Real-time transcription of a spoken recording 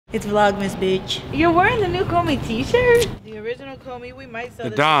It's Vlogmas, bitch. You're wearing the new COMIE t-shirt? The original COMIE, we might sell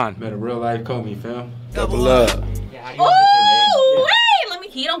the this. Don. Met a real life COMIE, fam. Double up. Yeah, oh, wait! Let me.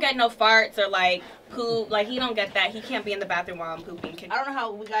 He don't get no farts or like poop. Like he don't get that. He can't be in the bathroom while I'm pooping. I don't know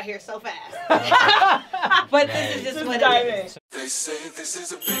how we got here so fast. But this is just what it is. They say this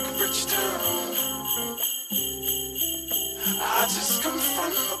is a big rich town. I just come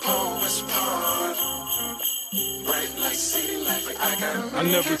from the poorest part. Bright light, city life, I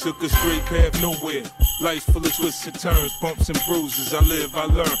never took a straight path nowhere. Life's full of twists and turns, bumps and bruises. I live, I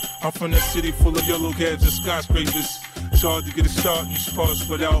learn. I'm from that city full of yellow cabs and skyscrapers. It's hard to get a start in these parts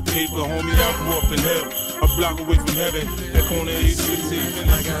without paper. Homie, I grew up in hell, a block away from heaven. That corner A16.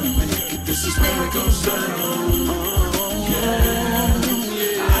 I gotta make it, this is where it goes down.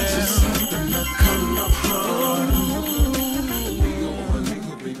 Yeah, I just have to come up hard.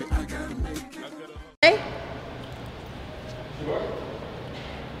 Baby, I gotta make it. Hey.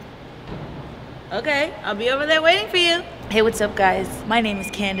 Okay, I'll be over there waiting for you. Hey, what's up, guys? My name is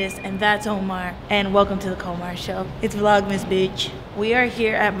Candace, and that's Omar, and welcome to the Comar Show. It's Vlogmas, bitch. We are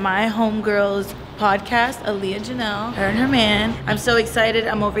here at my homegirl's podcast, Aaliyah Janelle, her and her man. I'm so excited.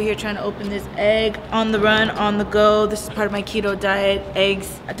 I'm over here trying to open this egg on the run, on the go. This is part of my keto diet.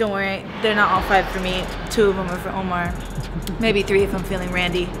 Eggs, don't worry, they're not all 5 for me. 2 of them are for Omar. Maybe 3 if I'm feeling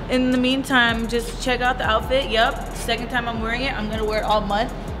randy. In the meantime, just check out the outfit. Yup, second time I'm wearing it. I'm gonna wear it all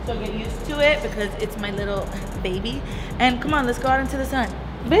month. So get used to it because it's my little baby. And come on, let's go out into the sun.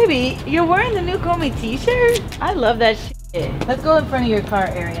 Baby, you're wearing the new COMIE t-shirt? I love that shit. Let's go in front of your car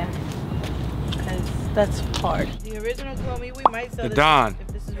area. Because that's hard. The original COMIE, we might sell the this Don. if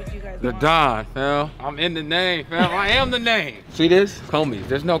this is what you guys the want. Don, fam. I'm in the name, fam. I am the name. See this? COMIE.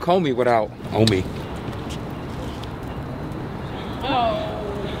 There's no COMIE without Omi. Oh.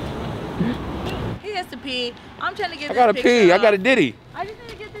 He has to pee. I'm trying to get I gotta pee. I got a ditty. I just need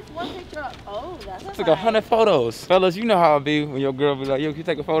to get this one picture up. Oh, that's I took 100 photos. Fellas, you know how it be when your girl be like, yo, can you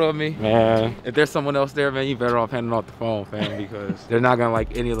take a photo of me? Man, if there's someone else there, man, you better off handing off the phone, fam, because they're not gonna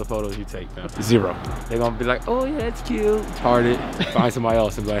like any of the photos you take, fam. 0. They're gonna be like, oh yeah, that's cute. Retarded. Find somebody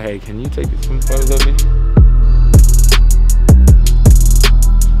else and be like, hey, can you take some photos of me?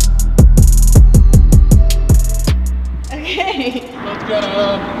 Okay. You got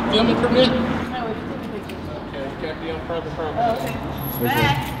a filming permit? Okay, can't be on private property. Oh, okay.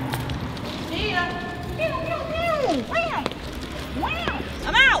 Back. See ya.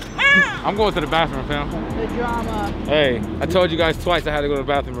 I'm out. I'm going to the bathroom, fam. The drama. Hey, I told you guys twice I had to go to the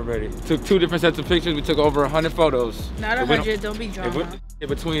bathroom already. Took 2 different sets of pictures. We took over 100 photos. Not 100, don't be drama. In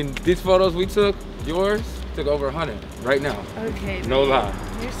between these photos we took, yours, took over 100 right now. Okay. No lie.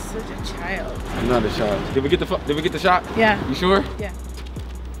 You're such a child. I'm not a child. Did we get the shot? Yeah. You sure? Yeah.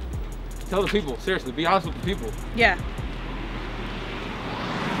 Tell the people, seriously, be honest with the people. Yeah.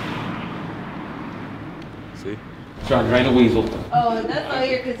 See? Trying to drain the weasel. Oh, that's all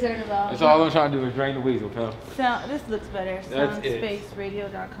you're concerned about. That's all I'm trying to do is drain the weasel, pal. This looks better. That's it.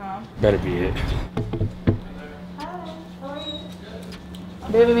 Soundspaceradio.com. Better be it. Hi, how are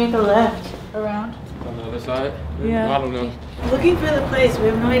you? Baby, make a left. Around. On the other side? Yeah. I don't know. Looking for the place. We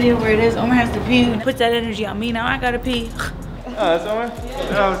have no idea where it is. Omar has to pee. Puts that energy on me. Now I gotta pee. Oh, that's Omar?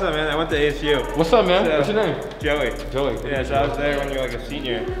 Yeah. Oh, what's up, man? I went to ASU. What's up, man? So, what's your name? Joey. Joey. Yeah, so I was there when you were like a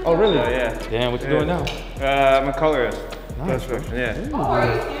senior. Oh, really? Yeah. Damn, what you doing now? I'm a colorist. Nice. Yeah. Oh, are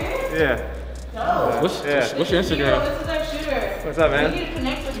you serious? Yeah. What's your Instagram? This is our shooter. What's up, man? We need to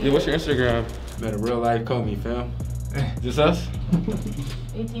connect with you. Yeah, what's your Instagram? Met a real life COMIE, fam. Just us?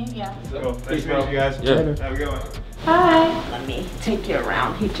 18, yeah. Cool. Nice to meet you guys. Yeah. Have a good one. Hi. Let me take you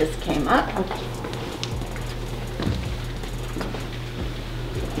around. He just came up. Okay.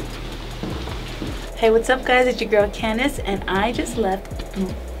 Hey, what's up, guys? It's your girl Candace, and I just left.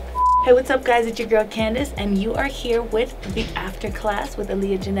 Hey, what's up, guys? It's your girl Candace, and you are here with the Afterclass with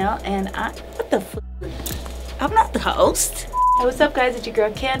Aaliyah Janelle, and what the f? I'm not the host. Hey, what's up, guys? It's your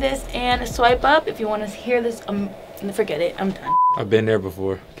girl Candace, and swipe up if you want to hear this. Forget it. I'm done. I've been there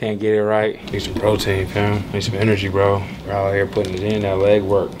before. Can't get it right. Need some protein, fam. Need some energy, bro. We're out here putting it in, that leg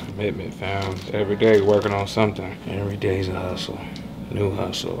work. Commitment, fam. Every day working on something. Every day's a hustle. New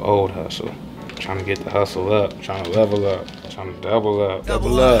hustle, old hustle. Trying to get the hustle up. Trying to level up. Trying to double up.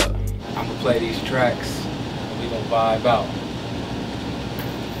 Double up. I'm gonna play these tracks. We gonna vibe out.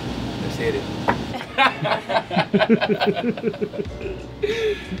 Let's hit it.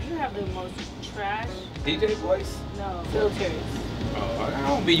 You have the most trash. DJ voice? No. Filters. Oh, I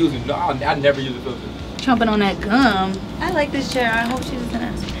don't be using, no, I never use a filter. Chomping on that gum. I like this chair. I hope she doesn't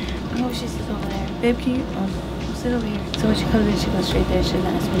ask. I hope she sits over there. Babe, can you sit over here? So when she comes in, she goes straight there. She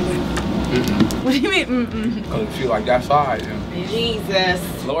doesn't ask me. What do you mean? Mm-mm. Cause she like that side. Yeah.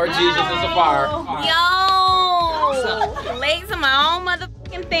 Jesus. Lord Jesus is a fire. Yo, late to my own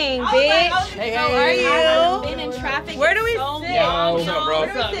motherfucking thing, bitch. Hey, how are you? I've been in traffic. Where do we so sit? long, What's up, bro?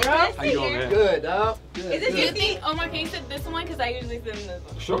 Where do we sit? How you doing, man? Good, dog. Is this you think, Omar, can you sit this one? Because I usually sit in this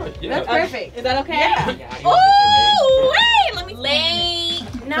one. Sure, yeah. That's perfect. Is that okay? Yeah. Ooh, wait, let me late.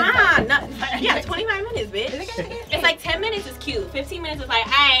 Nah, yeah, 25 minutes, bitch. It's like 10 minutes is cute. 15 minutes is like,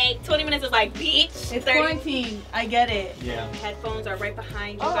 hey. 20 minutes is like, bitch. It's quarantine. I get it. Yeah. Headphones are right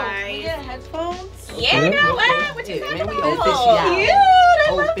behind you Oh, guys. we get headphones? Yeah, girl, what you talking Man, we about? official. Cute,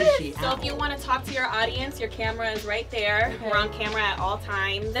 I love Official. it. So if you want to talk to your audience, your camera is right there. We're on camera at all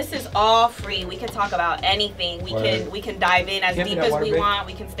times. This is all free. We can talk about anything. We can dive in as deep as we want.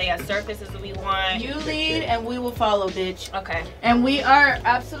 We can stay as surface as we want. You lead and we will follow, bitch. Okay. And we are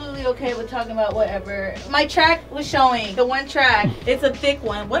absolutely okay with talking about whatever. My track was showing. The one track. It's a thick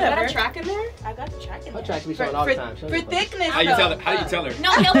one. Whatever. You got a track in there? I got the track in My there. tracks be showing all the time. Show For me, bro. thickness, How you tell her? How you tell her?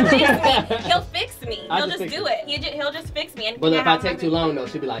 No, he'll fix me. He'll fix me. I'll He'll just just fix do it. He'll just fix me. But if I take too long though,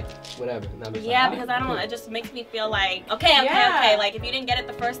 she'll be like, whatever. And I'll be Yeah, like, because I don't. It just makes me feel like, okay. Like if you didn't get it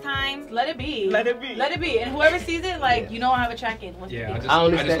the first time, Let it be. Let it be. Let it be. And whoever sees it, like, Yeah. you know I have a track in. What's the Yeah, deal? I just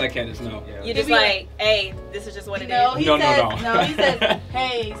understand. let Candace know. Yeah. you just like, hey, this is just what it is. No, he No, says, no, no. he says,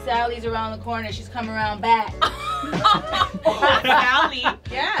 hey, Sally's around the corner. She's coming around back. Sally.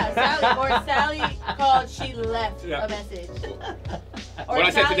 Yeah, Sally. Or Sally called, she left Yeah. a message. What I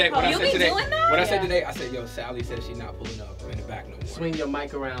said Sally today, called- You be doing that? What I said Yeah. today, I said, yo, Sally said she's not pulling up in the back no more. swing your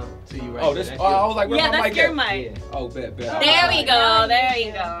mic around to you right Oh, there. this. That's Oh, I you. was like, where's Yeah, my that's mic your at? mic. Yeah. Oh, bet. There we go. There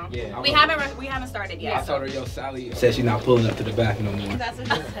you go. Yeah. We haven't started yet. I told her, yo, Sally said she's not pulling up to the back no more. That's what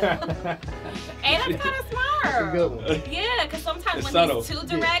he said. Hey, that's kind of smart. That's a good one. Yeah, because sometimes It's when subtle. he's too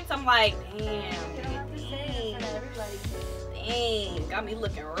direct, I'm like, damn, Everybody. dang, got me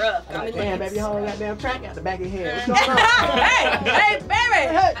looking rough. Got me Damn, looking. baby, you hold that damn track out the back of your head. What's going on? Hey,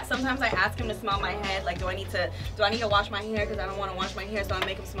 baby. Sometimes I ask him to smell my head. Like, do I need to wash my hair? Because I don't want to wash my hair, so I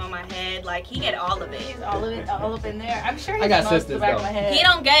make him smell my head. Like, he get all of it. He's all of it, all up in there. I'm sure he I got smells sisters, the back of though. my head. He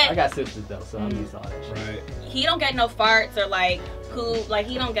don't I get got sisters though, so I'm used to all that shit. Right. he don't get no farts or like poop. Like,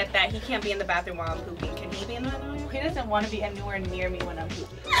 he don't get that. He can't be in the bathroom while I'm pooping. Can he be in the bathroom? He doesn't want to be anywhere near me when I'm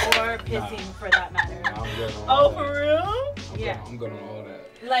pooping or pissing, for that matter. Nah, I'm good on all that. for real? Yeah. I'm good on all that.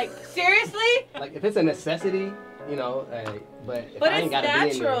 Like, seriously? Like if it's a necessity, you know, but if But I ain't it's gotta be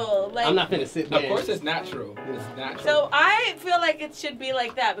in natural. there, Like, I'm not finna sit there. Of course, it's natural. It's natural. so I feel like it should be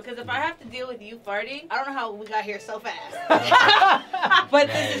like that, because if I have to deal with you farting, I don't know how we got here so fast. But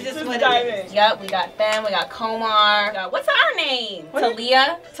this is just what it is. Yep, we got them. We got Comar. We got, what's our name?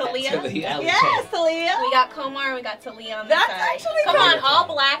 Talia. Talia. Yes, Talia. We got Comar and we got Talia on the That's side. actually Come on, good. all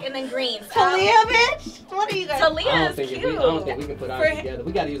black and then green. Talia, bitch. What are you guys? Talia I don't is think cute. I don't think we can put ours For- together.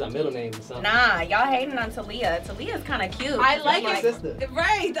 We gotta use our middle names or something. Nah, y'all hating on Talia. Talia's kind of cute. I like my it. sister.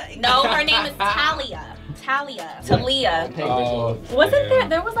 Right. No, her name is Talia. Talia. Hey, Oh, Wasn't yeah.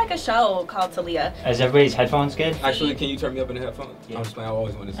 there was like a show called Talia. Is everybody's headphones good? Actually, can you turn me up in the headphones? I'm just playing. I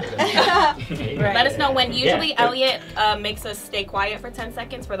always wanted to say that. Right. Let us know when. Usually Yeah. Elliot makes us stay quiet for 10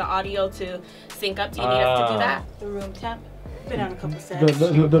 seconds for the audio to sync up. Do you need us to do that? The room temp. Been on a couple sets.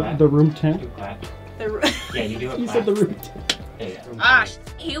 The room temp. You clap. The room. Yeah, you do it. You said the room temp. There you go. Ah,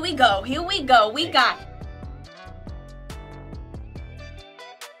 here we go. Here we go. We got.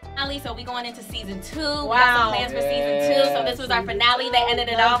 So we going into season 2. We got some Wow. plans for season 2. So this was our finale. They ended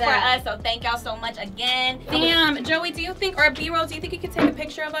it Love off for that. us. So thank y'all so much again. Damn, Joey, do you think, or B-roll, do you think you could take a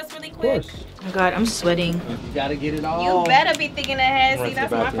picture of us really Of quick? course. Oh my God, I'm sweating. You gotta get it all. You better be thinking ahead. Run See, to the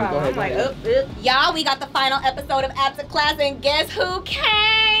that's my bathroom. Go problem. I'm like, ahead, go oop. Y'all, we got the final episode of Afterclass, and guess who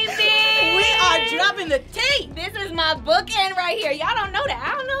came, bitch? We are dropping the tape. This is my bookend right here. Y'all don't know that.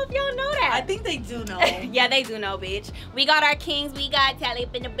 I don't know if y'all know that. I think they do know. Yeah, they do know, bitch. We got our kings. We got Tally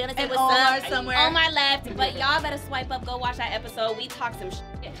up in the building. Say And what's Omar up. somewhere. On my left. But y'all better swipe up. Go watch that episode. We talk some shit.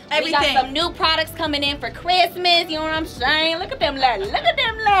 We Everything. got some new products coming in for Christmas. You know what I'm saying? Look at them lashes. Look at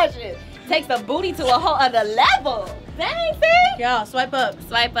them lashes. Takes the booty to a whole other level. Dang, see? Y'all, swipe up.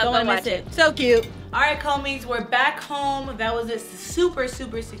 Swipe up. Don't Go want to watch miss it. it. So cute. All right, Comies, we're back home. That was a super,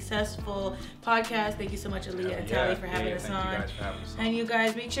 super successful podcast. Thank you so much, Aaliyah and Tally, for having us on. And you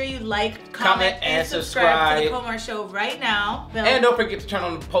guys, make sure you like, comment, and subscribe to the Comar Show right now. And don't forget to turn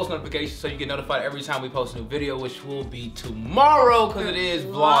on the post notifications so you get notified every time we post a new video, which will be tomorrow because it is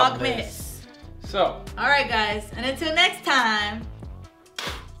Vlogmas. So. All right, guys, and until next time.